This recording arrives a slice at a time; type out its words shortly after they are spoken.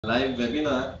Live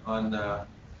webinar on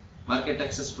market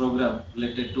access program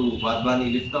related to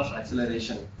Wadhwani Liftoff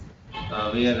acceleration,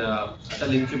 where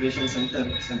Atal Incubation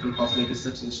Center, Central Coffee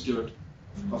Research Institute,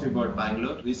 Coffee Board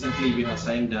Bangalore, recently we have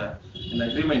signed an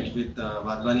agreement with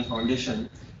Wadhwani Foundation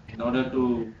in order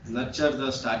to nurture the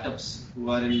startups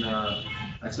who are in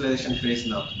acceleration phase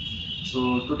now.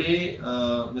 So today,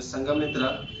 Ms.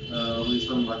 Sangamitra, who is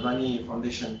from Wadhwani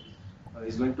Foundation,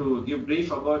 is going to give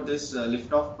brief about this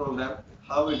Liftoff program,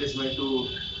 how it is going to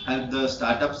help the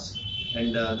startups,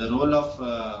 and the role of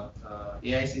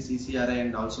AICCCRI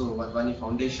and also Wadhwani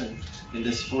Foundation in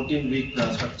this 14-week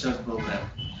structured program,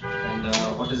 and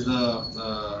what is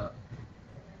the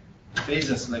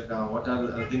phases, like what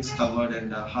are things covered,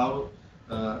 and how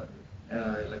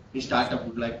like the startup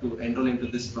would like to enroll into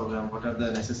this program, what are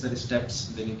the necessary steps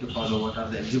they need to follow, what are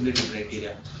the eligibility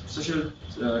criteria. So she'll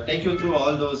take you through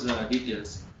all those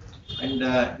details. And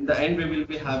in the end, we will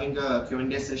be having a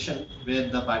Q&A session where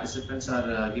the participants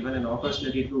are given an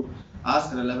opportunity to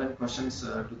ask relevant questions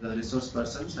to the resource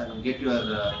persons and get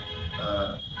your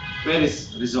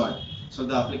queries resolved. So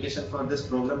the application for this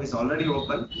program is already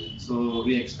open. So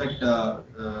we expect the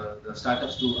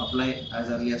startups to apply as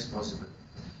early as possible.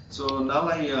 So now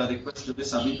I request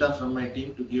Ms. Abhita from my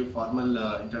team to give formal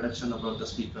introduction about the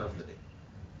speaker of the day.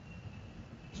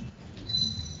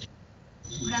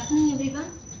 Good afternoon,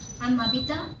 everyone. I'm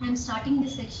Abhita. I'm starting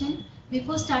this section.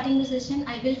 Before starting the session,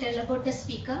 I will tell about the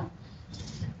speaker.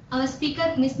 Our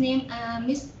speaker, Miss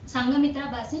Sangamitra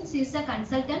Basin. She is a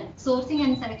consultant, sourcing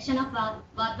and selection of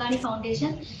Wadhwani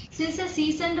Foundation. She is a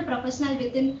seasoned professional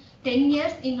within 10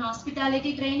 years in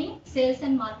hospitality training, sales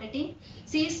and marketing.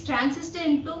 She is transited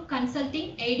into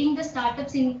consulting, aiding the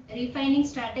startups in refining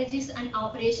strategies and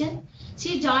operation.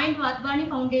 She joined Wadhwani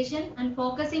Foundation and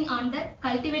focusing on the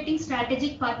cultivating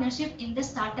strategic partnership in the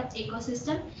startup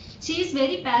ecosystem. She is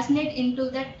very passionate into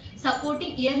that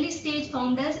supporting early stage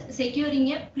founders,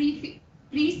 securing a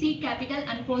pre-seed capital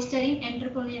and fostering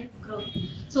entrepreneurial growth.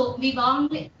 So we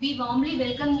warmly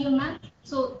welcome you, ma'am.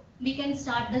 So we can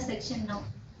start the section now.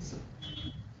 So,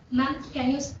 ma'am,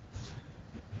 can you?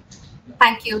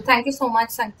 Thank you. Thank you so much,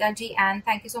 Sangeeta ji, and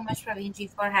thank you so much, Praveen ji,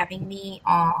 for having me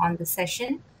on the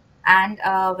session. And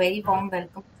a very warm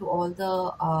welcome to all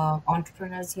the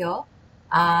entrepreneurs here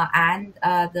and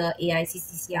the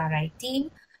AICCCRI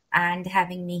team, and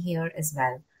having me here as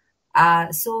well.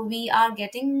 So we are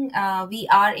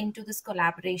into this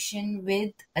collaboration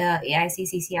with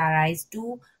AICCCRIs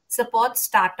to support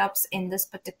startups in this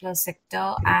particular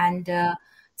sector and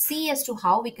see as to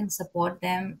how we can support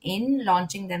them in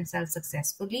launching themselves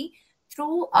successfully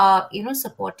through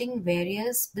supporting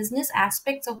various business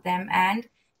aspects of them and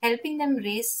helping them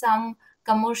raise some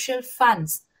commercial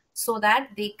funds so that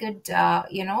they could get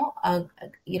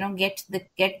the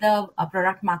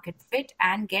product market fit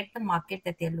and get the market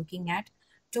that they're looking at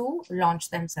to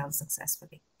launch themselves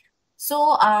successfully.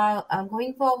 So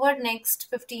going forward, next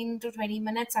 15 to 20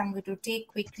 minutes, I'm going to take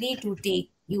you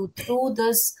through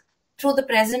the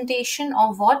presentation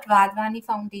of what Wadhwani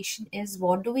Foundation is,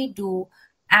 what do we do,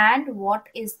 and what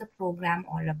is the program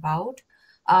all about,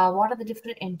 what are the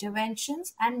different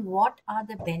interventions, and what are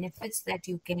the benefits that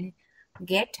you can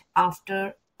get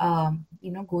after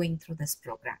going through this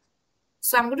program.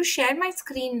 So I'm going to share my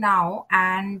screen now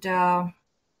and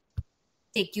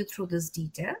take you through this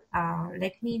detail.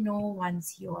 Let me know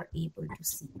once you're able to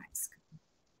see my screen.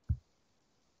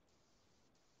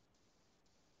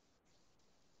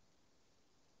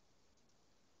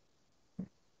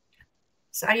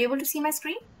 So are you able to see my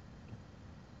screen?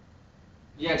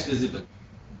 Yeah, it's visible.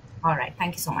 All right.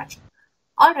 Thank you so much.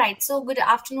 All right. So good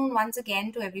afternoon once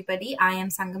again to everybody. I am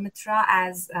Sangamitra,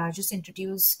 as just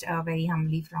introduced very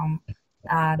humbly from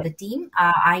the team.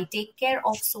 I take care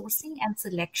of sourcing and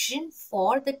selection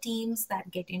for the teams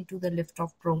that get into the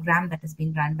Liftoff program that has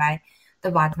been run by the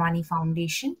Wadhwani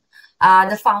Foundation.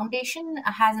 The foundation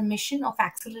has a mission of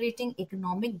accelerating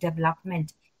economic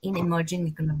development in emerging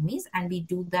economies, and we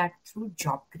do that through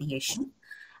job creation.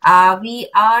 We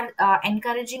are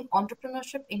encouraging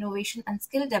entrepreneurship, innovation, and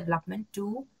skill development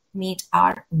to meet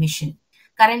our mission.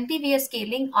 Currently, we are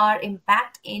scaling our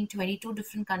impact in 22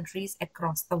 different countries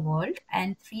across the world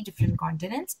and 3 different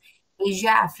continents: Asia,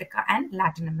 Africa, and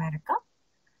Latin America.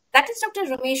 That is Dr.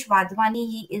 Ramesh Wadhwani.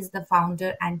 He is the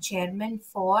founder and chairman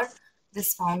for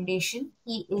this foundation.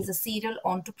 He is a serial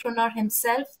entrepreneur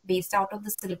himself, based out of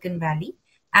the Silicon Valley,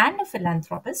 and a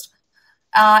philanthropist.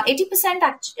 80%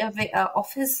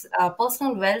 of his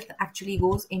personal wealth actually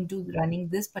goes into running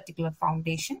this particular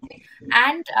foundation,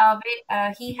 and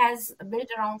he has built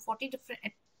around 40 different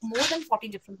more than 40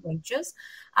 different ventures.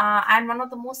 And one of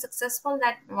the most successful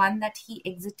that he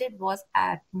exited was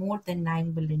at more than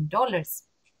 $9 billion.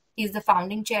 He's the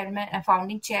founding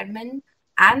chairman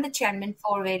and the chairman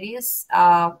for various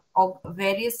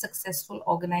successful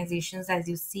organizations, as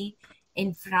you see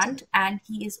in front. And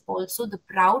he is also the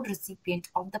proud recipient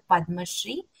of the Padma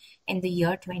Shri in the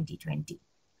year 2020.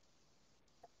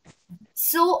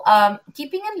 So,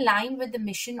 keeping in line with the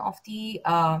mission of the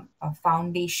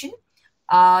foundation,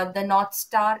 the North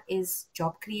Star is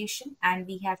job creation, and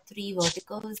we have three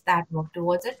verticals that work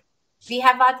towards it. We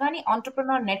have Wadhwani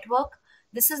Entrepreneur Network.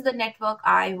 This is the network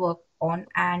I work on,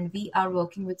 and we are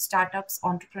working with startups,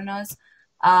 entrepreneurs,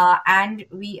 and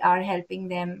we are helping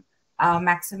them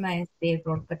maximize their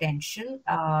growth potential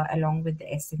along with the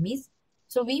SMEs.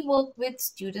 So, we work with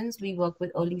students, we work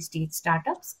with early stage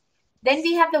startups. Then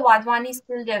we have the Wadhwani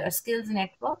Skills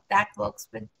Network that works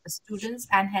with students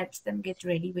and helps them get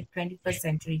ready with 21st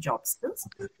century job skills.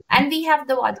 And we have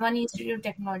the Wadhwani Institute of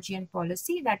Technology and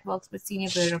Policy that works with senior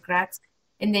bureaucrats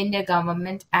in the India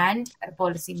government and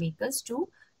policymakers to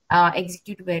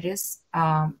execute various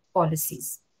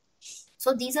policies.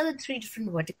 So these are the three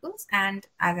different verticals. And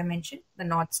as I mentioned, the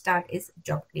North Star is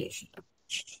job creation.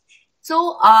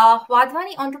 So,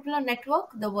 Wadhwani Entrepreneur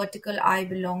Network, the vertical I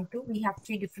belong to, we have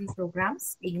three different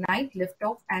programs: Ignite,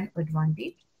 Liftoff, and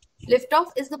Advantage.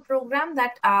 Liftoff is the program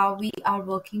that we are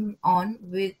working on,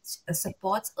 which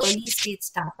supports early stage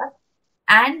startups.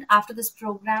 And after this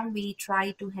program, we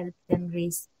try to help them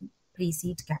raise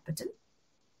pre-seed capital.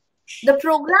 The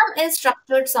program is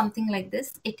structured something like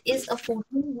this. It is a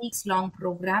 14 weeks long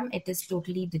program. It is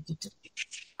totally digital.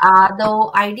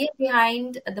 The idea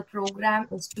behind the program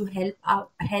is to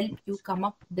help you come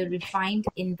up with the refined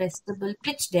investable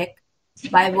pitch deck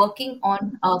by working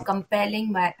on a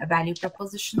compelling value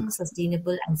proposition,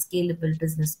 sustainable and scalable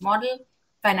business model,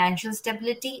 financial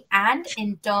stability, and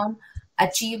in turn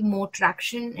achieve more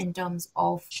traction in terms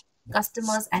of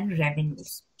customers and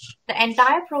revenues. The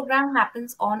entire program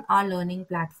happens on our learning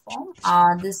platform.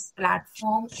 This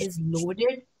platform is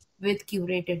loaded with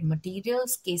curated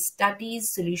materials, case studies,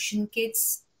 solution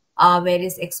kits,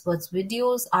 various experts'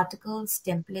 videos, articles,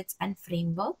 templates, and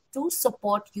framework to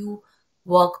support you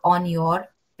work on your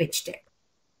pitch deck.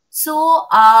 So,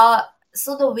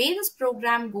 so the way this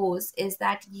program goes is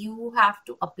that you have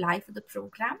to apply for the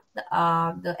program.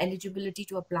 The eligibility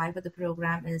to apply for the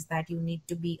program is that you need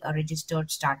to be a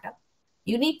registered startup.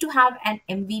 You need to have an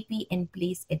MVP in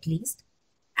place at least,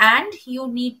 and you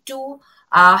need to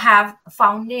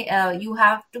you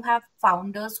have to have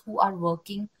founders who are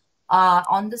working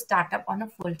on the startup on a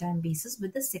full-time basis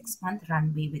with a 6-month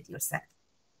runway with yourself.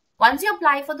 Once you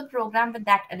apply for the program with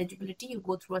that eligibility, you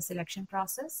go through a selection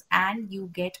process and you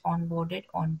get onboarded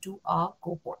onto a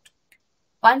cohort.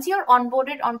 Once you're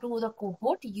onboarded onto the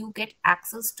cohort, you get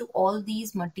access to all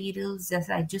these materials that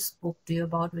I just spoke to you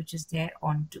about, which is there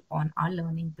on our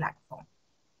learning platform.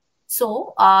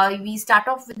 So we start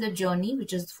off with the journey,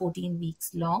 which is 14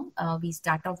 weeks long. We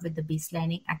start off with the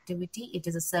baselining activity. It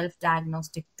is a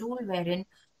self-diagnostic tool wherein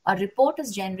a report is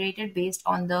generated based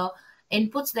on the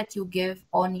inputs that you give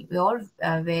on your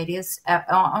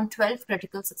on 12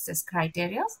 critical success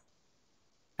criteria.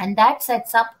 And that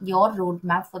sets up your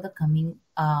roadmap for the coming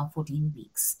 14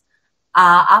 weeks.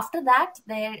 After that,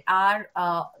 there are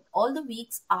all the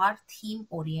weeks are theme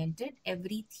oriented.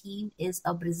 Every theme is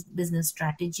a business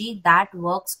strategy that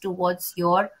works towards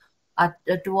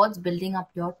towards building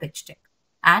up your pitch deck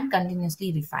and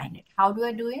continuously refine it. How do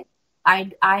I do it?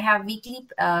 I have weekly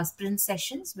sprint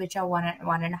sessions, which are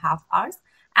 1.5 hours,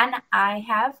 and I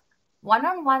have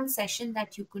one-on-one session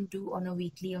that you can do on a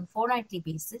weekly and fortnightly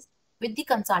basis with the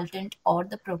consultant or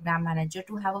the program manager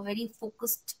to have a very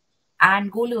focused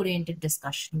and goal-oriented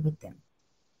discussion with them.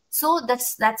 So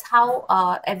that's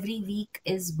how every week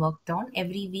is worked on.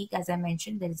 Every week, as I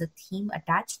mentioned, there is a theme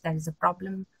attached. There is a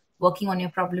problem, working on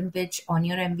your problem pitch, on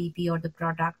your MVP or the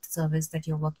product service that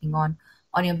you're working on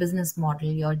your business model,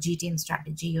 your GTM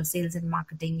strategy, your sales and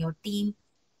marketing, your team,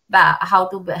 how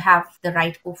to have the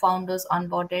right co-founders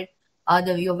onboarded,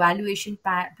 your valuation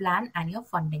plan, and your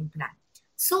funding plan.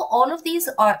 So all of these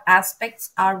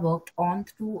aspects are worked on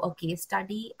through a case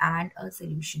study and a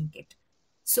solution kit.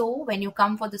 So when you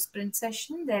come for the sprint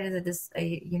session, there is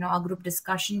a group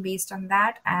discussion based on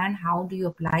that, and how do you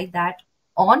apply that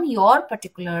on your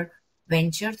particular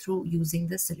venture through using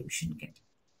the solution kit.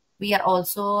 We are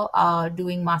also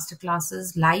doing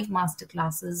masterclasses, live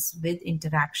masterclasses with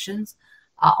interactions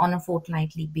on a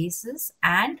fortnightly basis,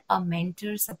 and a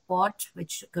mentor support,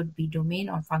 which could be domain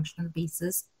or functional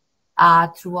basis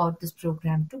throughout this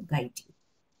program to guide you.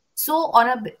 So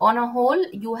on a whole,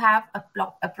 you have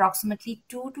approximately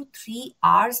 2 to 3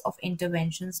 hours of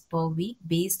interventions per week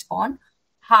based on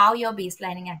how your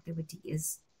baselining activity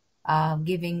is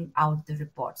giving out the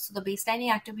report. So the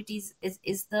baselining activities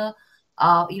is the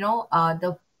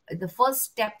the first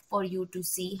step for you to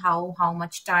see how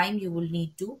much time you will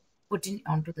need to put in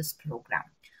onto this program.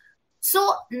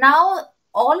 So now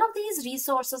all of these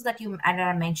resources that you and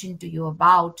I mentioned to you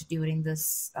about during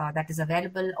this that is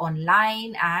available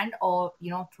online and or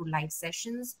through live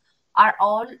sessions are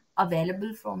all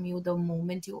available from you the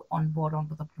moment you onboard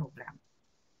onto the program.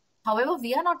 However,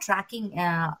 we are not tracking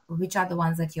which are the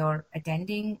ones that you're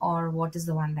attending or what is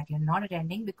the one that you're not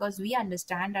attending, because we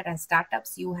understand that as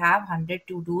startups you have 100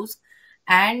 to dos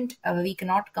and we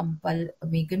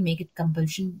can make it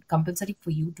compulsory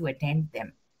for you to attend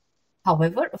them.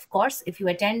 However, of course, if you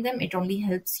attend them, it only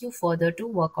helps you further to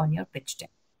work on your pitch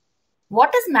deck.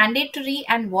 What is mandatory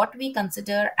and what we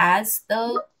consider as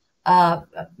the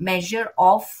measure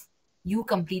of you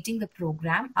completing the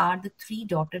program are the 3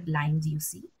 dotted lines you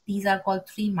see. These are called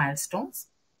 3 milestones.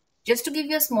 Just to give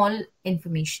you a small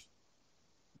information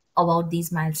about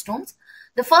these milestones,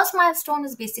 the first milestone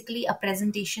is basically a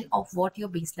presentation of what your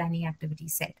baselining activity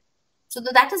said. So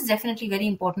that is definitely very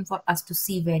important for us to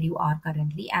see where you are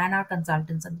currently and our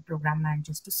consultants and the program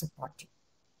managers to support you.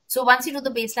 So once you do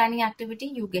the baselining activity,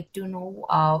 you get to know,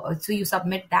 so you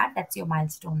submit that. That's your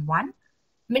milestone 1.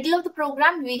 Middle of the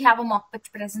program, we have a mock pitch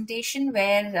presentation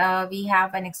where we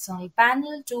have an external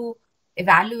panel to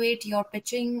evaluate your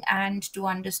pitching and to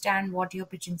understand what your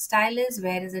pitching style is,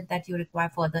 where is it that you require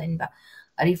further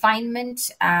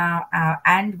refinement,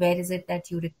 and where is it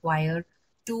that you require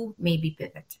to maybe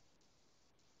pivot.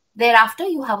 Thereafter,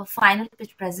 you have a final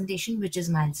pitch presentation, which is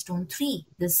milestone 3.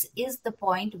 This is the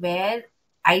point where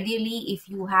ideally, if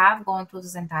you have gone through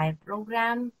this entire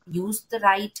program, used the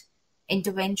right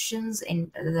interventions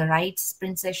in the right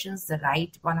sprint sessions, the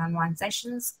right one-on-one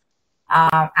sessions,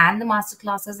 and the master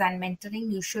classes and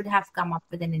mentoring, you should have come up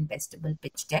with an investable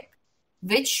pitch deck,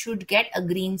 which should get a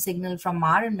green signal from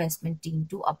our investment team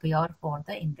to appear for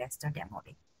the investor demo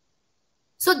day.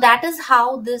 So that is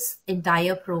how this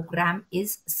entire program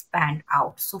is spanned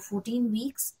out. So 14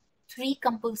 weeks, 3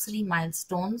 compulsory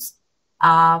milestones,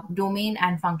 domain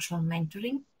and functional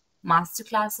mentoring, master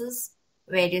classes,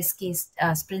 various case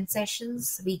sprint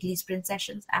sessions, weekly sprint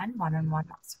sessions, and one-on-one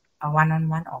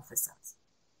officers.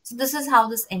 So this is how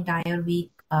this entire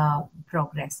week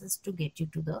progresses to get you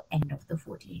to the end of the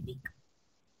 14 week.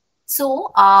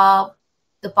 So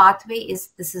the pathway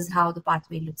this is how the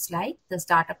pathway looks like. The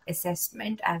startup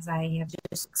assessment, as I have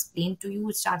just explained to you,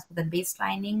 it starts with the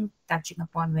baselining, touching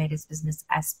upon various business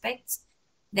aspects.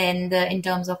 Then in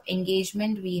terms of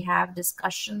engagement, we have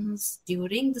discussions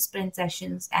during the sprint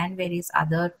sessions and various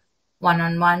other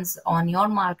one-on-ones on your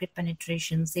market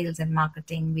penetration, sales and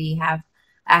marketing. We have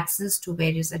access to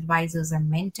various advisors and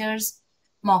mentors,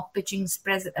 mock pitches,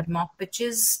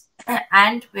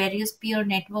 and various peer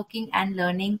networking and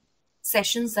learning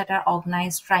sessions that are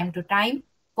organized time to time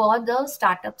for the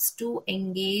startups to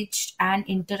engage and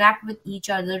interact with each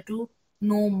other to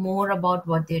know more about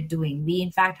what they're doing. We in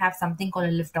fact have something called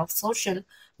a Liftoff Social,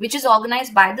 which is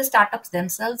organized by the startups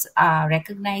themselves,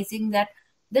 recognizing that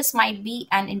this might be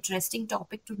an interesting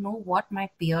topic to know what my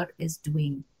peer is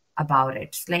doing about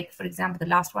it. Like, for example, the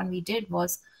last one we did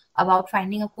was about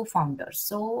finding a co-founder.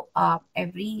 So all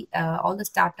the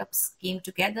startups came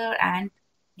together and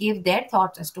gave their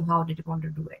thoughts as to how did they want to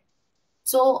do it.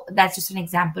 So that's just an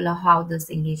example of how this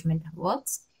engagement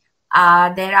works.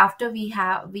 Thereafter, we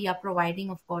are providing,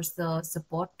 of course, the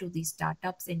support to these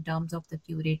startups in terms of the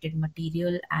curated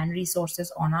material and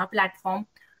resources on our platform,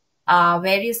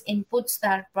 various inputs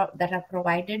that are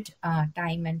provided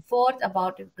time and forth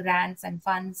about grants and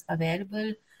funds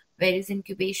available, various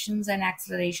incubations and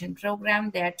acceleration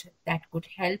program that could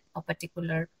help a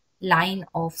particular line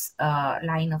of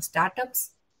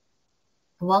startups,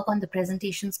 work on the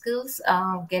presentation skills,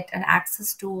 get an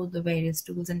access to the various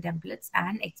tools and templates,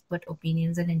 and expert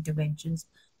opinions and interventions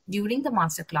during the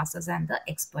master classes and the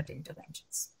expert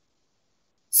interventions.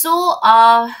 So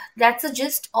that's a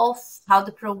gist of how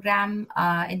the program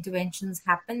interventions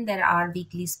happen. There are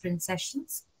weekly sprint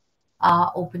sessions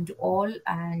open to all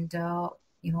and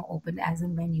open as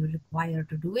and when you require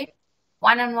to do it.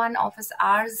 One-on-one office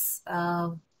hours,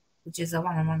 which is a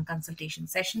one-on-one consultation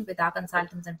session with our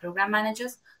consultants and program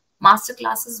managers. Master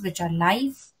classes, which are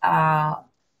live,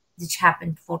 which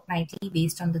happen fortnightly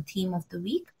based on the theme of the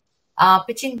week.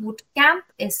 Pitching bootcamp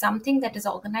is something that is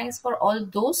organized for all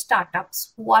those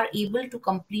startups who are able to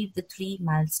complete the 3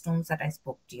 milestones that I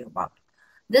spoke to you about.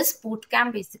 This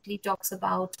bootcamp basically talks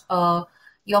about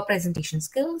your presentation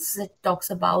skills. It talks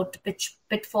about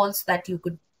pitfalls that you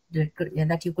could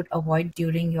avoid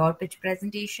during your pitch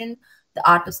presentation, the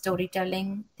art of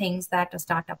storytelling, things that a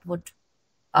startup would,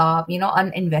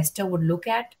 an investor would look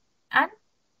at, and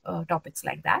topics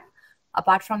like that.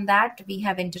 Apart from that, we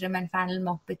have interim and final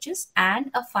mock pitches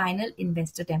and a final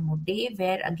investor demo day,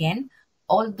 where again,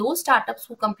 all those startups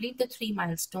who complete the 3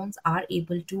 milestones are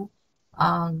able to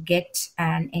get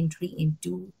an entry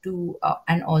into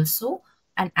and also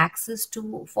an access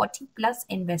to 40 plus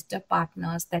investor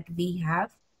partners that we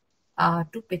have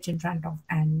to pitch in front of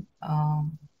and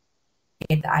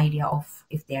get the idea of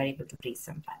if they are able to raise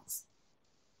some funds.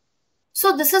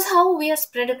 So this is how we are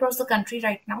spread across the country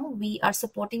right now. We are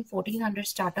supporting 1,400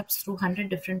 startups through 100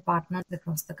 different partners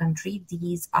across the country.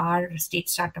 These are state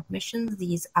startup missions.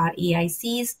 These are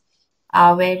AICs,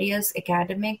 various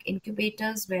academic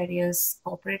incubators, various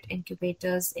corporate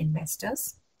incubators,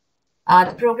 investors.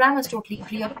 The program is totally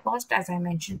free of cost, as I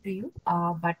mentioned to you,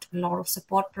 but a lot of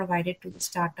support provided to the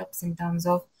startups in terms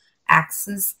of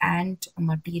access and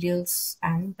materials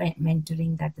and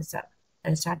mentoring that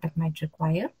the startup might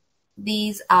require.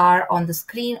 These are on the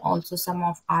screen also some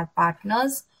of our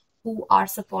partners who are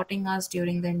supporting us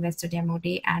during the investor demo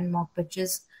day and mock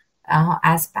pitches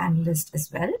as panelists as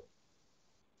well.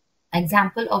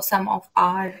 Example of some of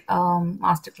our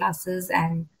masterclasses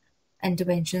and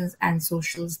interventions and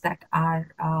socials that are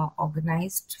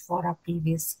organized for our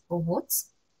previous cohorts.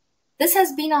 This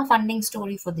has been our funding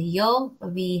story for the year.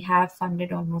 We have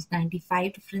funded almost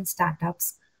 95 different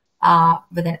startups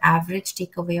with an average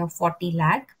takeaway of 40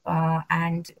 lakh,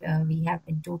 and we have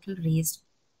in total raised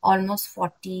almost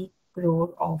 40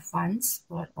 crore of funds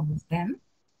for all of them.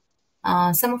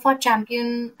 Some of our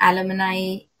champion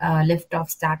alumni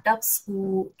Liftoff startups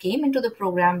who came into the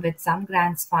program with some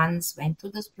grants funds, went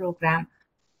through this program,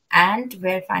 and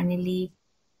were finally,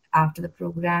 after the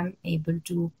program, able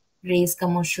to raise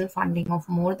commercial funding of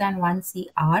more than 1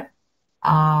 CR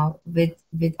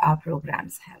with our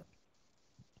program's help.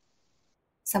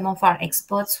 Some of our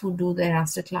experts who do their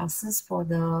master classes for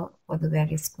the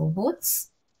various cohorts.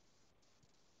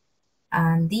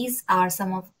 And these are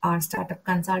some of our startup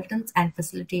consultants and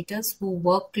facilitators who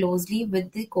work closely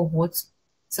with the cohorts,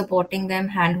 supporting them,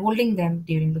 hand-holding them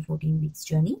during the 14 weeks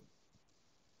journey.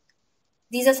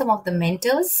 These are some of the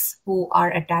mentors who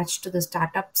are attached to the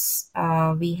startups.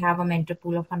 We have a mentor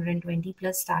pool of 120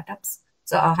 plus startups,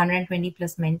 so 120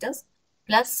 plus mentors,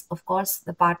 plus, of course,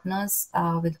 the partners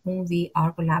with whom we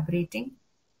are collaborating.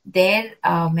 Their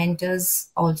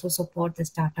mentors also support the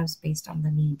startups based on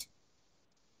the need.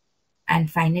 And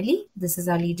finally, this is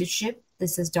our leadership.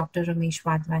 This is Dr. Ramesh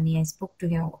Wadhwani. I spoke to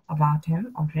him about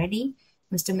him already.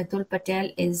 Mr. Mitul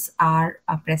Patel is our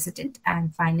president.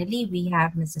 And finally, we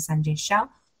have Mr. Sanjay Shah,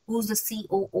 who's the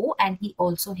COO, and he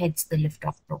also heads the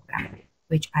Liftoff program,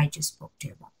 which I just spoke to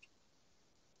you about.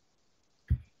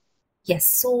 Yes,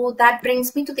 so that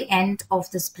brings me to the end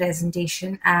of this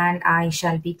presentation, and I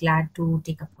shall be glad to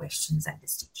take up questions at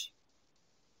this stage.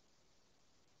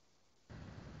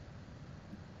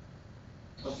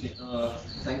 Okay,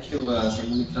 thank you,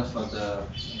 Sanghamitra, for the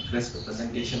crisp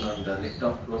presentation on the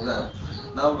Liftoff program.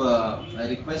 Now, I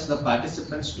request the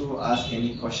participants to ask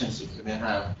any questions if you may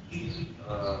have. You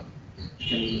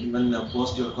can even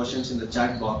post your questions in the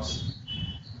chat box.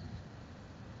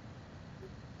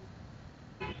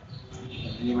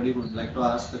 Anybody would like to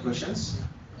ask the questions?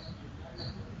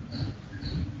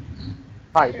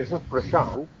 Hi, this is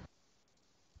Prashant.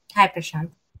 Hi, Prashant.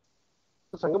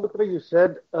 So, Sanghamitra, you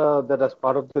said that as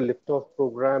part of the Liftoff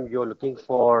program, you're looking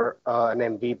for an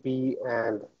MVP,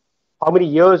 and how many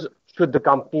years should the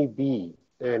company be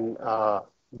in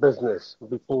business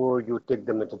before you take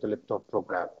them into the Liftoff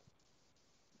program?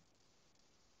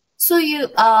 So you,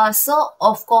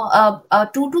 of course,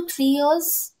 2 to 3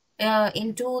 years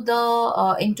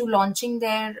into launching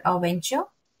their venture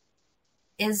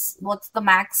is what's the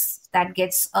max that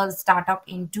gets a startup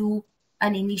into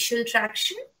an initial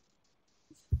traction.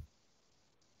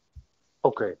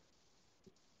 Okay.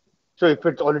 So if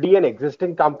it's already an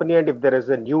existing company and if there is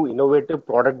a new innovative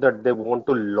product that they want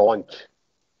to launch,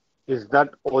 is that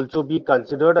also be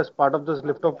considered as part of this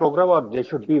Liftoff program, or they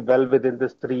should be well within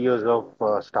this 3 years of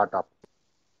startup?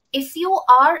 If you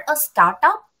are a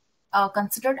startup,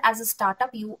 considered as a startup,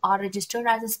 you are registered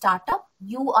as a startup,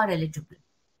 you are eligible.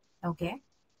 Okay.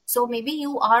 So maybe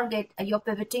you're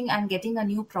pivoting and getting a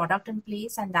new product in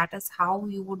place, and that is how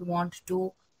you would want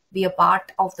to be a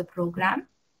part of the program,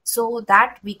 so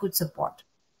that we could support.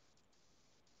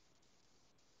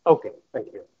 Okay, thank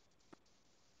you.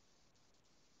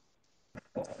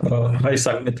 Hi,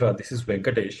 Sanghamitra. This is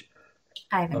Venkatesh.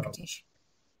 Hi, Venkatesh.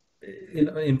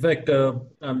 In fact,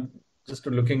 I'm just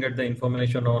looking at the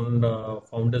information on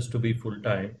founders to be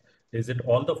full-time. Is it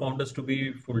all the founders to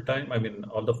be full-time? I mean,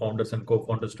 all the founders and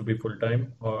co-founders to be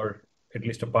full-time, or at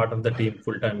least a part of the team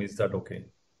full-time? Is that okay?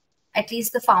 At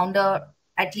least the founder,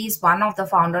 at least one of the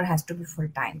founder has to be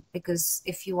full-time, because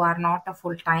if you are not a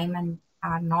full-time and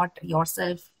are not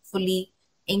yourself fully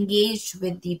engaged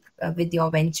with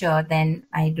your venture, then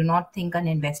I do not think an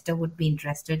investor would be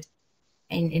interested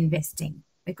in investing,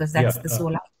 because that's Yeah, the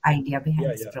sole idea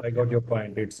behind this I program. got your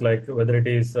point. It's like whether it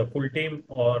is a full team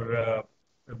or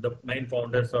the main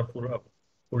founders are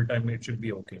full-time, it should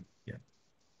be okay. Yeah.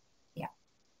 Yeah.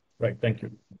 Right. Thank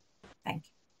you. Thank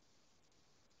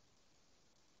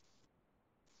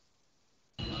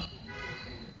you.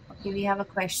 Okay, we have a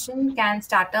question. Can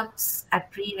startups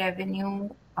at pre-revenue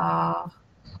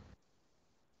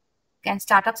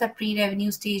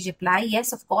stage apply?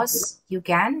 Yes, of course you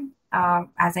can.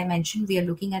 As I mentioned, we are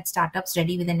looking at startups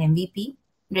ready with an MVP,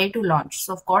 ready to launch.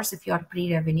 So of course, if you are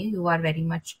pre-revenue, you are very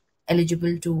much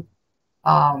eligible to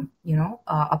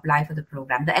apply for the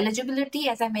program. The eligibility,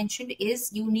 as I mentioned,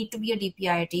 is you need to be a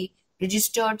DPIIT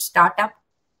registered startup.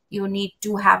 You need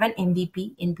to have an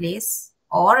MVP in place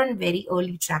or in very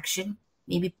early traction,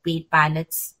 maybe paid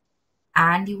pilots,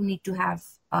 and you need to have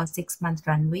a 6-month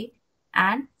runway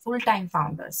and full-time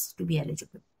founders to be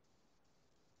eligible.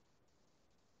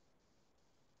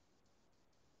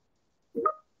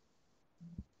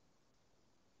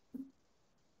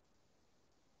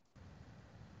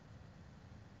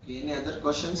 Any other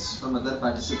questions from other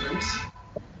participants?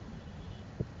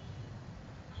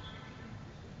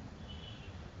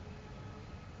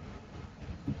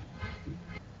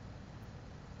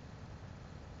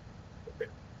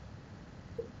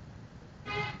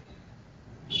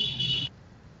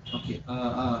 Okay.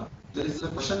 There is a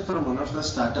question from one of the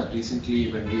startup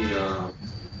recently when we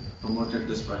promoted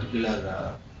this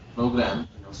particular program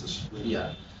in social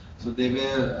media. So they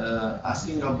were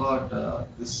asking about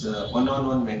this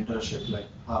one-on-one mentorship, like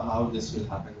how this will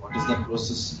happen, what is the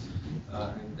process,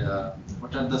 and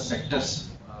what are the sectors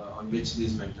on which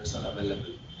these mentors are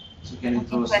available. So can you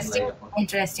throw some light upon it?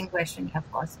 Interesting question,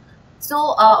 of course.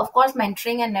 So, of course,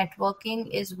 mentoring and networking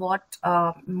is what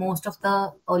most of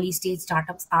the early stage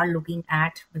startups are looking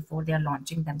at before they are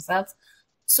launching themselves.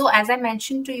 So, as I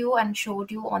mentioned to you and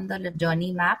showed you on the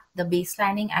journey map, the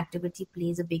baselining activity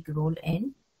plays a big role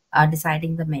in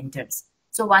deciding the mentors.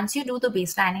 So, once you do the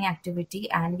baselining activity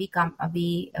and we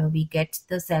get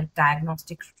the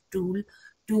self-diagnostic tool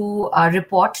to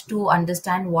report to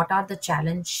understand what are the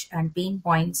challenge and pain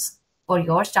points for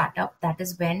your startup, that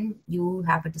is when you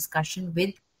have a discussion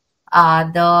with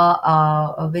with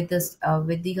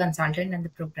the consultant and the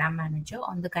program manager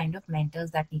on the kind of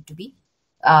mentors that need to be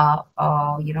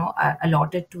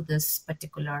allotted to this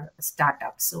particular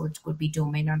startup. So it could be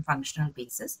domain on functional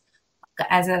basis.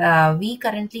 We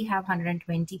currently have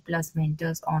 120 plus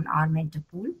mentors on our mentor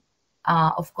pool.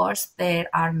 Of course, there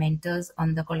are mentors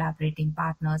on the collaborating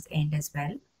partners end as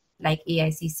well, like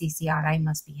AICCCRI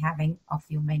must be having a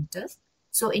few mentors.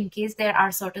 So in case there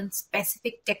are certain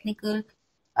specific technical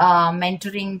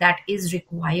mentoring that is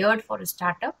required for a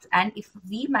startup, and if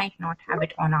we might not have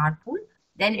it on our pool,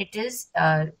 then it is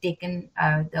taken,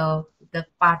 the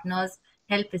partners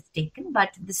help is taken,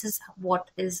 but this is what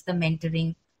is the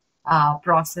mentoring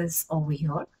process over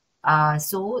here.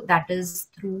 So that is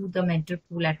through the mentor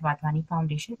pool at Wadhwani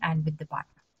Foundation and with the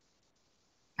partner.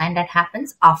 And that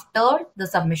happens after the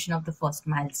submission of the first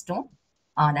milestone.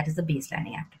 That is the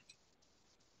baselining activity.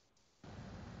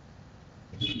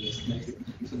 Yes, thank you.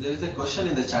 So there is a question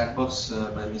in the chat box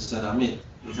by Mr. Amit.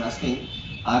 He's asking,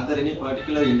 are there any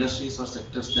particular industries or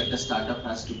sectors that a startup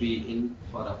has to be in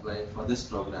for applying for this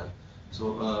program?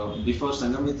 So before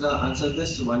Sangamitra answers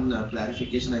this, one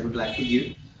clarification I would like to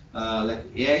give. Like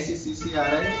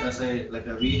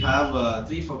AICCCRI, we have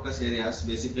 3 focus areas.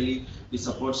 Basically, we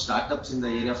support startups in the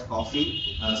area of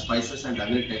coffee, spices, and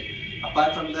agri-tech.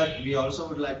 Apart from that, we also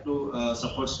would like to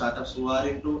support startups who are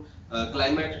into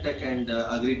climate tech and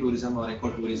agri-tourism or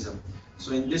ecotourism.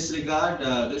 So in this regard,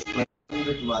 this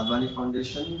with Wadhwani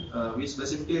Foundation, we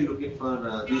specifically looking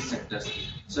for these sectors.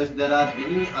 So if there are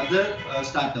any other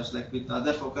startups like with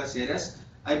other focus areas,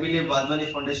 I believe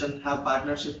Wadhwani Foundation have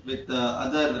partnership with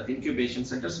other incubation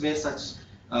centers where such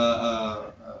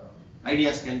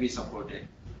ideas can be supported.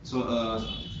 So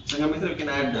Sangamitra, you can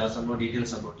add some more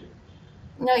details about it.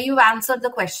 No, you answered the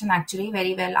question actually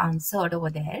very well answered over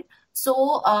there.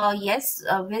 So yes,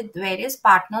 with various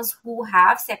partners who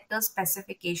have sector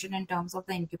specification in terms of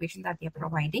the incubation that they are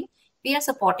providing, we are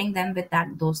supporting them with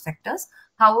those sectors.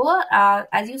 However,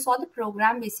 as you saw, the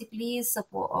program basically is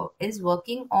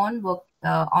working on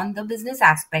the business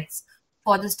aspects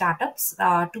for the startups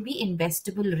to be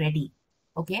investable ready.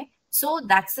 Okay, so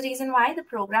that's the reason why the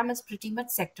program is pretty much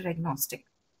sector agnostic.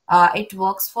 It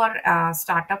works for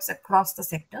startups across the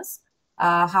sectors.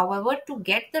 However, to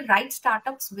get the right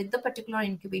startups with the particular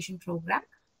incubation program,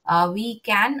 we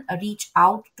can reach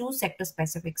out to sector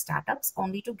specific startups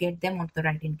only to get them onto the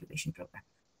right incubation program.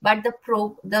 But the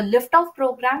Liftoff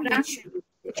program,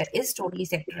 which is totally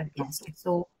sector agnostic,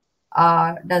 so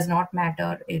does not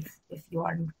matter if you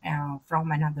are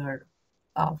from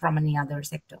any other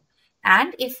sector,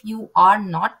 and if you are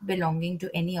not belonging to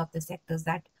any of the sectors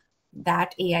that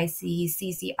AIC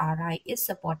CCRI is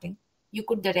supporting, you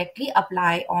could directly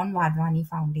apply on Wadhwani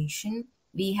Foundation.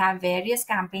 We have various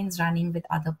campaigns running with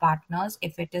other partners.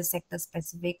 If it is sector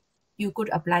specific, you could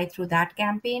apply through that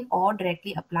campaign or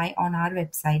directly apply on our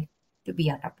website to be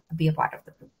a part of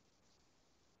the group.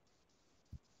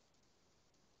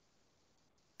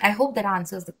 I hope that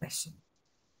answers the question.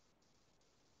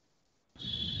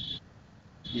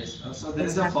 Yes, so there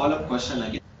is a follow-up question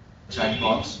again, chat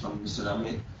box from Mr.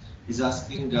 Amit. He's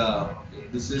asking,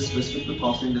 this is specific to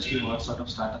coffee industry, what sort of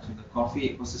startups in the coffee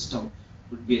ecosystem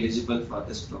would be eligible for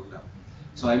this program?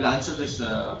 So I will answer this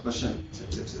question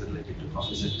since it's related to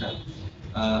coffee sector.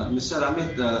 Mr.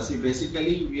 Amit, see,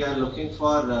 basically we are looking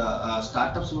for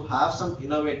startups who have some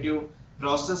innovative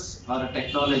process or a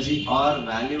technology or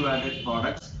value-added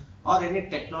products or any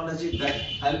technology that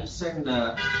helps in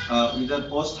either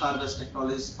post-harvest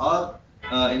technologies or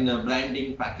in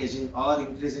branding, packaging, or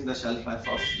increasing the shelf life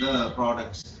of the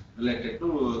products related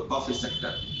to coffee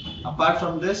sector. Apart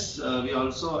from this, we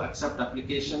also accept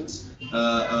applications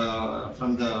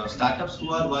from the startups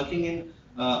who are working in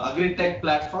agri-tech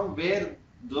platform where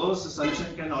those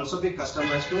solutions can also be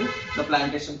customized to the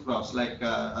plantation crops like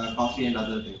coffee and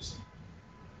other things.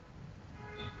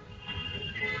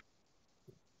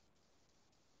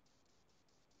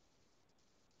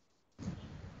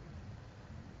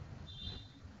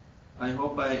 I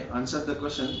hope I answered the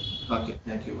question. Okay,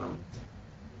 thank you, ma'am.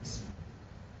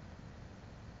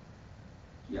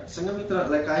 Yeah, Sangamitra,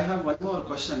 like I have one more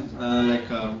question.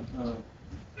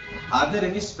 Are there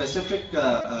any specific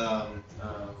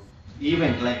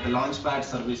event like the launchpad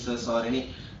services or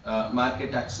any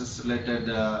market access related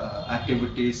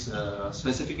activities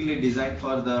specifically designed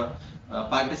for the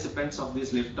participants of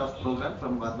this Liftoff program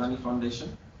from Wadhwani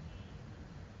Foundation?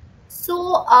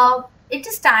 So it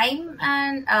is time,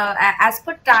 and as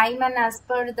per time and as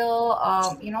per the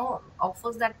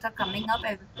offers that are coming up,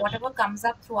 whatever comes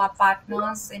up through our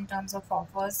partners in terms of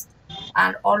offers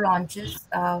and or launches,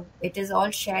 it is all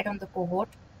shared on the cohort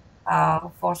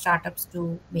for startups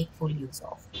to make full use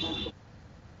of.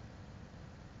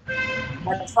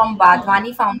 But from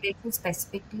Wadhwani Foundation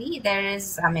specifically, there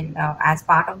is, as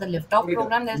part of the Liftoff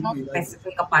program, there's no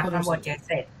specific apart from what you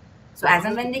said. So as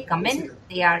and when they come in,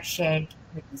 they are shared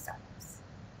with the startups.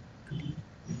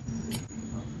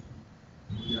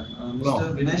 Yeah,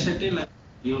 Mr. Vinay Shetty, like,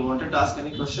 you wanted to ask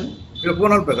any question? Good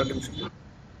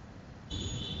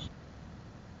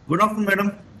afternoon,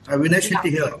 madam. Vinay Shetty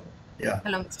here. Yeah.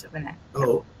 Hello, Mr. Vinay.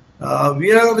 Hello.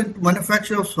 We are the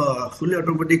manufacturer of fully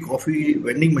automatic coffee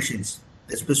vending machines,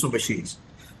 espresso machines.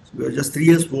 So we are just 3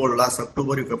 years old. Last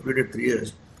October, we completed 3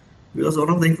 years. We was one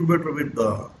of the incubator with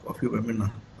coffee,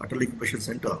 Atal Incubation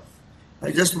Center.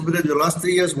 Because the last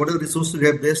 3 years, whatever resources we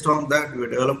have based on that, we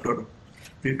have developed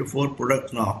 3 to 4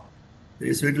 products now.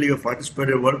 Recently, we have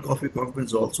participated in World Coffee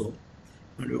Conference also.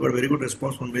 And we got very good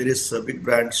response from various big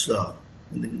brands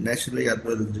nationally as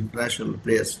well as international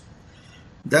players.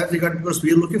 That regard, because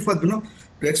we are looking for, to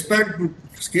expand, to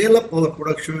scale up our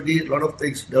productivity, a lot of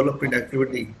things, development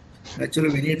activity. Actually,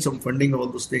 we need some funding, all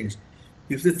those things.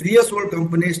 If the 3 years old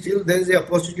company, still there is a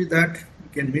opportunity that we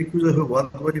can make use of a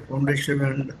Wadhwani Foundation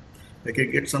and we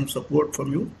can get some support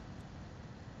from you.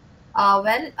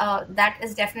 That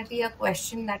is definitely a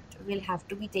question that will have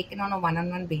to be taken on a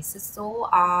one-on-one basis. So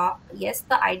yes,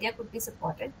 the idea could be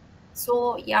supported.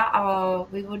 So yeah,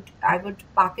 I would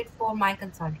park it for my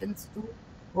consultants to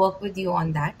work with you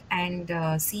on that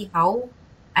and see how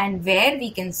and where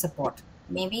we can support.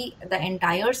 Maybe the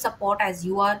entire support as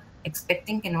you are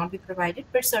expecting cannot be provided,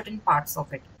 but certain parts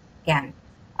of it can.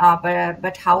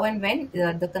 But how and when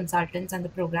the consultants and the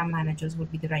program managers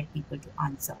would be the right people to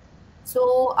answer.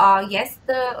 So yes,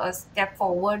 the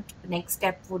next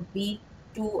step would be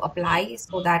to apply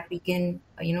so that we can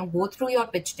go through your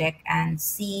pitch deck and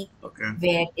see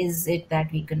where is it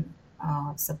that we can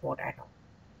support at all.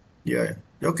 Yeah.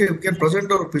 Okay, we can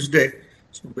present our pitch deck.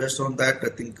 So based on that, I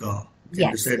think we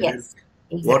can decide.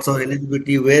 what's our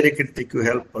eligibility, where it can take you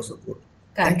help or support.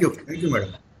 Correct. Thank you,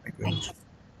 madam. Thank you very much.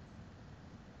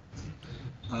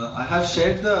 I have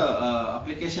shared the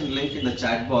application link in the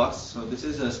chat box. So this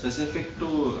is specific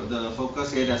to the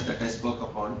focus areas that I spoke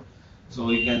upon.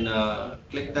 So you can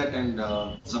click that and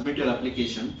submit your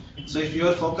application. So if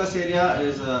your focus area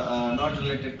is not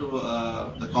related to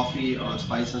the coffee or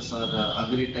spices or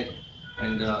agri-tech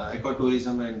and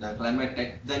ecotourism and climate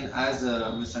tech, then as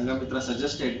Ms. Sangamitra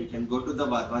suggested, you can go to the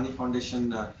Wadhwani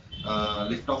Foundation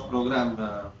Liftoff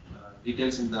program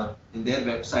details in their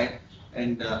website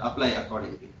and apply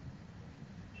accordingly.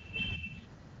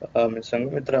 Ms.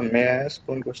 Sangamitra, may I ask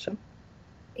one question?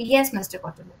 Yes, Mr.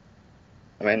 Kotalu.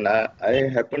 I mean, I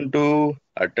happen to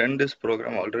attend this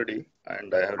program already,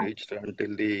 and I have reached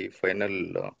until the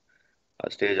final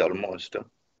stage almost.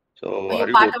 So, You're are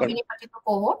you part of open? any particular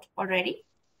cohort already?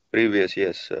 Previous,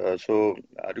 yes. So,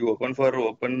 are you open for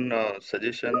open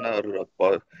suggestion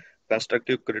or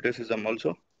constructive criticism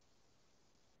also?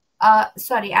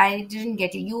 Sorry, I didn't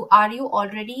get you. Are you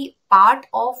already part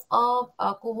of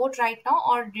a cohort right now,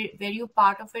 or were you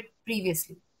part of it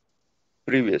previously?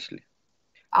 Previously,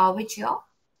 Which year?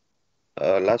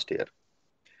 last year.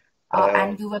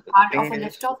 And you were part of a thing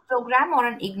is- Liftoff program or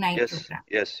an Ignite Yes, program?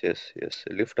 yes,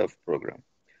 Liftoff program.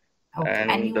 Okay. And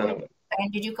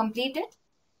And did you complete it?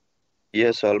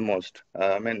 yes, almost.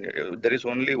 I mean, there is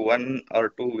only one or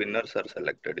two winners are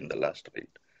selected in the last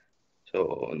rate.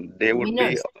 So they would be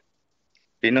Winners.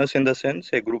 winners in the sense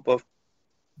a group of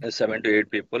 7 to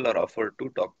 8 people are offered to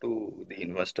talk to the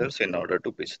investors in order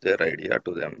to pitch their idea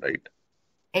to them, right?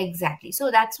 Exactly.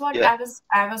 So that's what Yeah.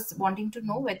 I was wanting to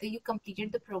know whether you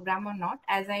completed the program or not.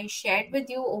 As I shared with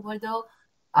you over the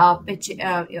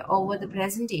over the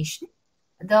presentation,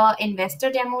 the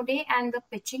investor demo day and the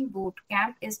pitching boot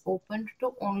camp is open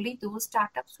to only those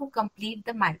startups who complete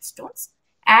the milestones,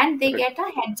 and they Correct. get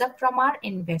a heads up from our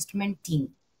investment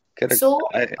team. Correct. So,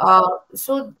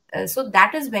 so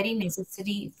that is very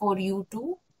necessary for you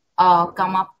to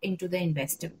come up into the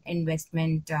investor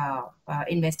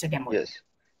demo.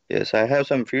 Yes, I have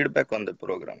some feedback on the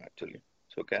program actually.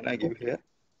 So can I give here?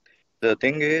 The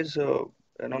thing is,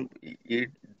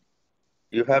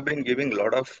 you have been giving a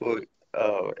lot of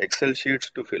Excel sheets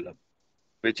to fill up,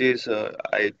 which is,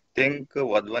 I think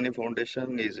Wadhwani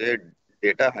Foundation is a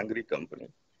data hungry company.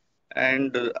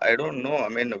 And I don't know, I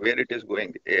mean, where it is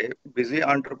going. A busy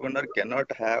entrepreneur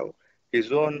cannot have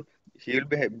his own, he'll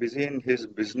be busy in his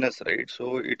business, right?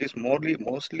 So it is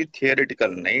mostly theoretical.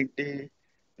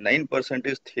 99%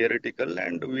 is theoretical,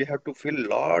 and we have to fill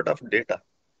lot of data.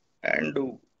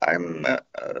 And I'm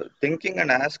thinking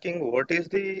and asking what is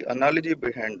the analogy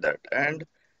behind that. And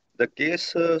the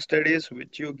case studies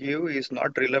which you give is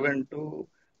not relevant to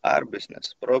our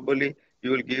business. Probably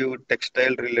you will give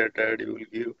textile related, you will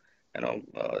give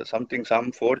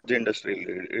some forge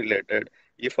industry related.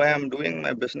 If I am doing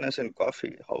my business in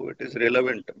coffee, how it is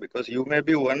relevant? Because you may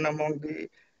be one among the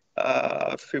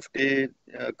 50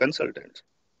 consultants,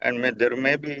 and there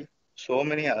may be so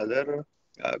many other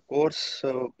course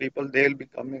people, they'll be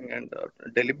coming and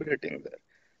deliberating there.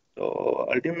 So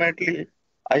ultimately,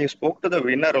 I spoke to the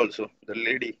winner also, the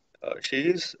lady. She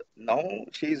is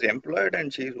employed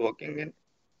and she is working in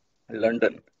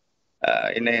London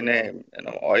in a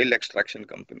oil extraction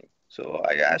company. So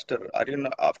I asked her, "Are you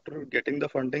not, after getting the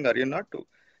funding, are you not to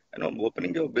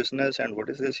opening your business, and what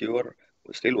is this? You are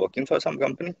still working for some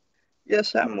company?"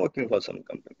 Yes, I'm working for some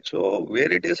company. So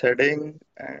where it is heading,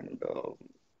 and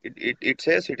it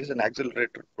says it is an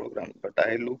accelerator program, but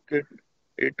I look at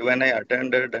it when I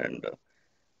attended and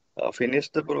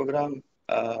finished the program.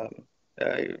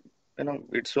 I,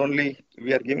 it's only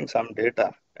we are giving some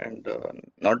data and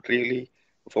not really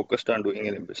focused on doing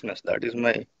any business. That is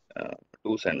my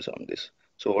 2 cents on this.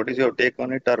 So what is your take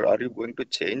on it, or are you going to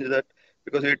change that?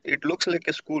 Because it looks like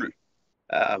a school.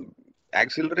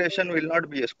 Acceleration will not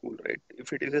be a school, right?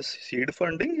 If it is a seed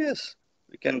funding, yes,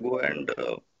 we can go and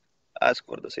ask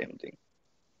for the same thing.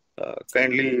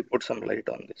 Kindly put some light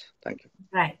on this. Thank you.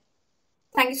 Right.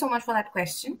 Thank you so much for that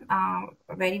question.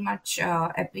 Very much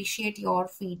appreciate your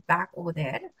feedback over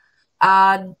there.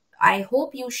 I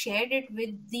hope you shared it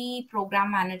with the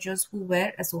program managers who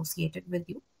were associated with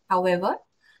you. However,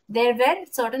 there were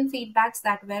certain feedbacks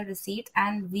that were received,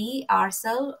 and we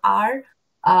ourselves are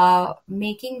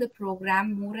making the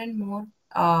program more and more,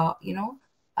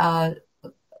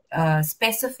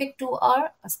 specific to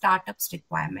our startup's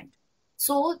requirement.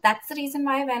 So that's the reason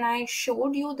why when I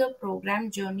showed you the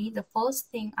program journey, the first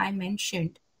thing I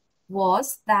mentioned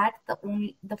was that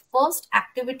the first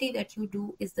activity that you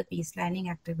do is the baselining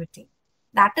activity.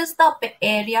 That is the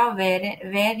area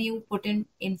where you put in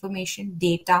information,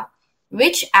 data,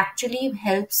 which actually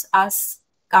helps us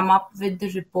come up with the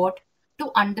report to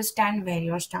understand where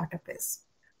your startup is.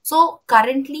 So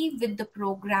currently with the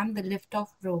program, the Liftoff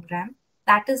program,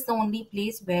 that is the only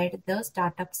place where the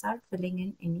startups are filling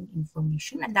in any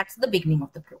information, and that's the beginning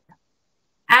of the program.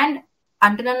 And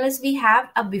until unless we have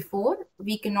a before,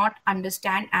 we cannot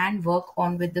understand and work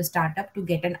on with the startup to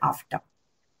get an after.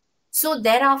 So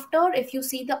thereafter, if you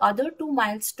see the other two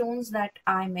milestones that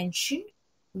I mentioned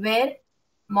were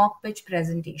mock pitch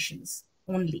presentations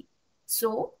only.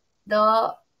 So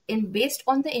based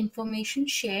on the information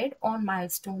shared on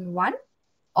milestone 1,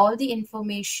 all the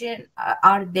information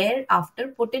are thereafter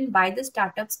put in by the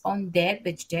startups on their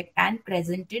pitch deck and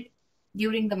presented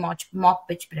during the mock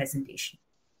pitch presentation.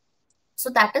 So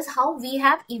that is how we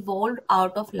have evolved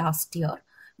out of last year,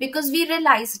 because we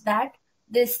realized that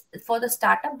this, for the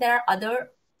startup, there are other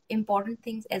important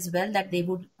things as well that they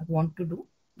would want to do.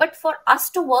 But for us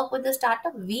to work with the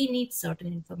startup, we need certain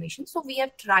information. So we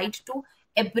have tried to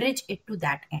abridge it to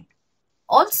that end.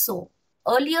 Also,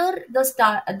 earlier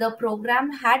the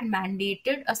program had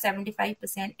mandated a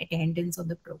 75% attendance on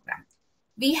the program.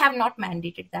 We have not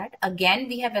mandated that. Again,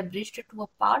 we have abridged it to a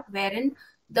part wherein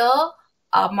the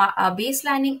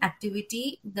baselining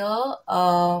activity,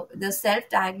 the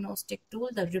self-diagnostic tool,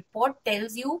 the report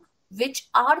tells you which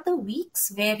are the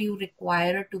weeks where you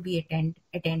require to be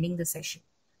attending the session.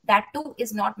 That too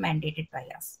is not mandated by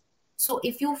us. So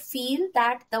if you feel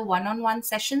that the one-on-one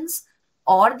sessions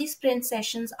or the sprint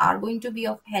sessions are going to be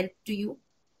of help to you,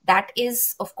 that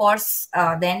is, of course,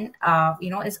 then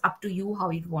is up to you how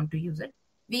you want to use it.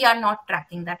 We are not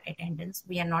tracking that attendance.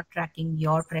 We are not tracking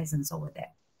your presence over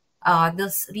there.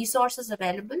 This resource is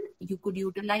available. You could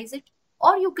utilize it,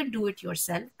 or you could do it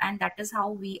yourself. And that is how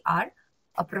we are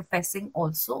professing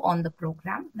also on the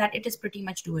program, that it is pretty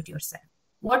much do it yourself.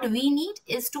 What we need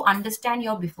is to understand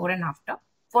your before and after.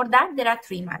 For that, there are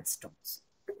 3 milestones.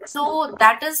 So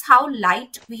that is how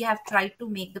light we have tried to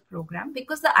make the program,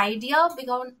 because the idea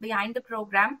behind the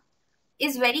program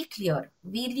is very clear.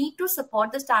 We need to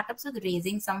support the startups with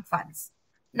raising some funds.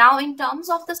 Now, in terms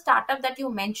of the startup that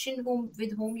you mentioned,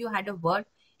 with whom you had a word,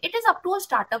 it is up to a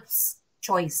startup's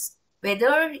choice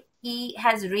whether he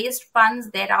has raised funds,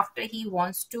 thereafter he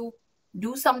wants to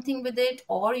do something with it,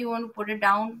 or you want to put it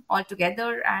down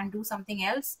altogether and do something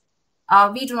else.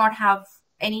 We do not have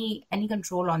any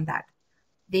control on that.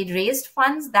 They raised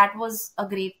funds. That was a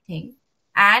great thing.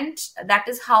 And that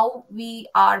is how we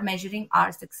are measuring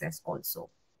our success also.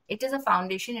 It is a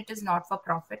foundation. It is not for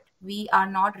profit. We are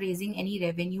not raising any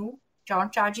revenue,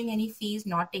 not charging any fees,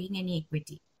 not taking any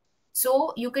equity.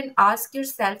 So you can ask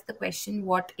yourself the question,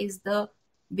 what is the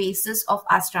basis of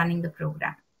us running the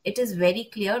program? It is very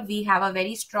clear. We have a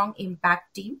very strong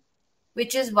impact team,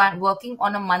 which is working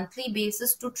on a monthly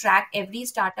basis to track every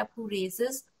startup who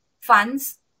raises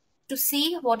funds, to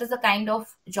see what is the kind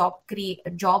of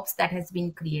jobs that has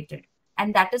been created.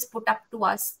 And that is put up to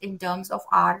us in terms of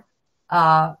our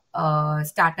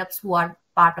startups who are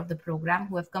part of the program,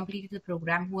 who have completed the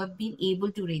program, who have been able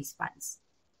to raise funds.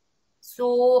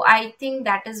 So I think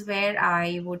that is where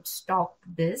I would stop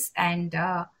this. And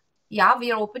yeah,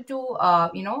 we are open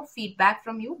to feedback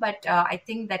from you, but I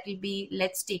think that will be,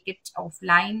 let's take it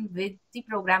offline with the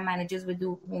program managers with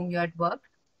whom you had worked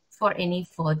for any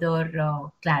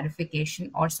further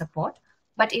clarification or support.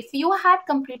 But if you had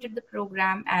completed the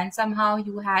program and somehow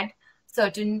you had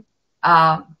certain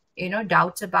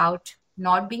doubts about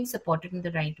not being supported in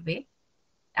the right way,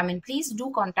 I mean, please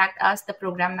do contact us, the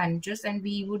program managers, and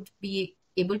we would be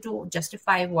able to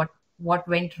justify what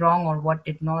went wrong or what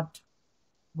did not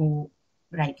go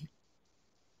rightly.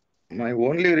 My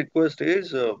only request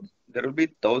is there will be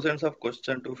thousands of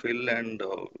questions to fill and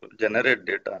generate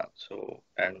data. So,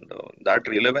 and that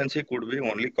relevancy could be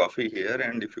only coffee here.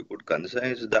 And if you could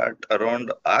concise that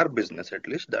around our business, at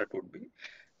least, that would be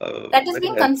that is very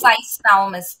being helpful. concise now,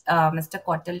 Mr.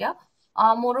 Kautilya.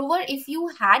 Moreover, if you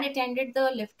had attended the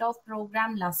Liftoff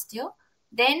program last year,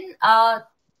 then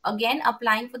again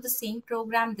applying for the same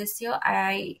program this year,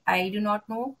 I do not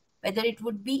know whether it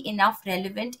would be enough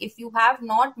relevant if you have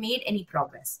not made any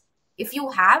progress. If you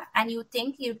have and you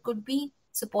think you could be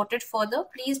supported further,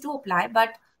 please do apply.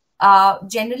 But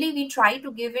generally, we try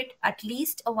to give it at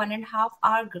least a 1.5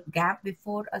 hour gap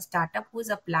before a startup who is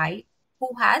applied, who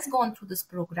has gone through this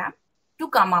program, to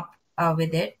come up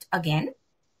with it again.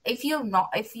 If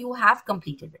you have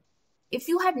completed it. If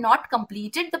you had not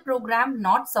completed the program,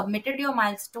 not submitted your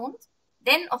milestones,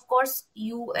 then of course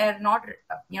you are not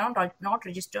not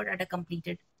registered at a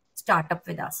completed startup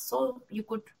with us. So you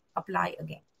could apply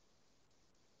again.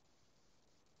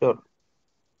 Sure.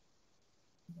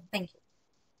 Thank you.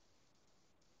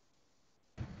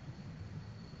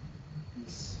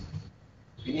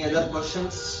 Any other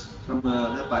questions from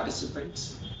the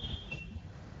participants?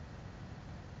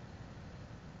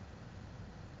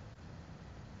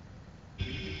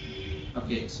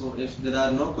 Okay, so if there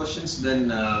are no questions, then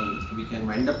we can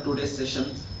wind up today's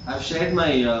session. I've shared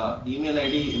my email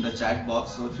ID in the chat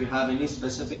box. So if you have any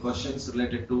specific questions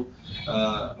related to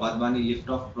Wadhwani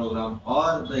Liftoff program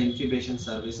or the incubation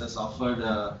services offered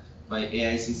by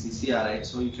AICCCRI,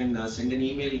 so you can send an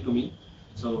email to me.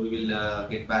 So we will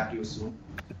get back to you soon.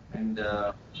 And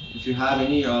if you have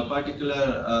any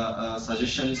particular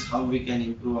suggestions how we can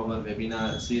improve our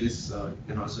webinar series, you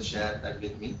can also share that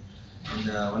with me. And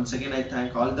once again, I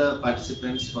thank all the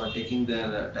participants for taking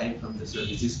their time from this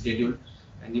busy schedule.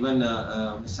 And even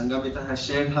Ms. Sangamita has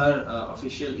shared her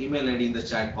official email ID in the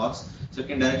chat box. So you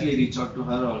can directly reach out to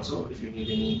her also if you need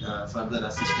any further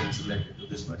assistance related to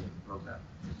this particular program.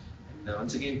 And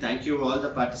once again, thank you all the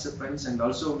participants and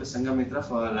also Ms. Sangamitra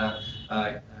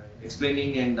for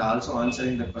explaining and also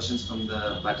answering the questions from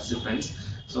the participants.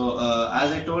 So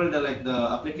as I told, like the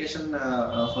application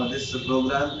for this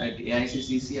program at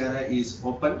AICCCRI is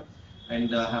open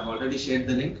and have already shared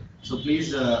the link. So please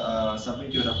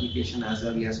submit your application as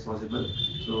early as possible.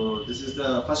 So this is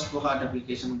the first cohort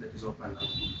application that is open now.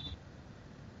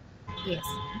 Yes,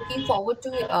 looking forward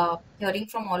to hearing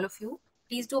from all of you.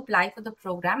 Please do apply for the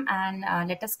program and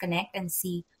let us connect and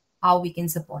see how we can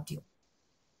support you.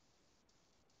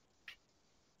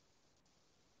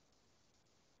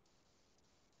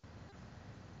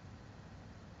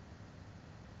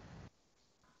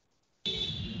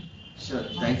 Sure,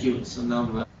 thank you. So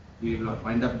now we will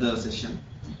wind up the session.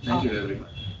 Thank you, everyone.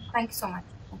 Thank you so much.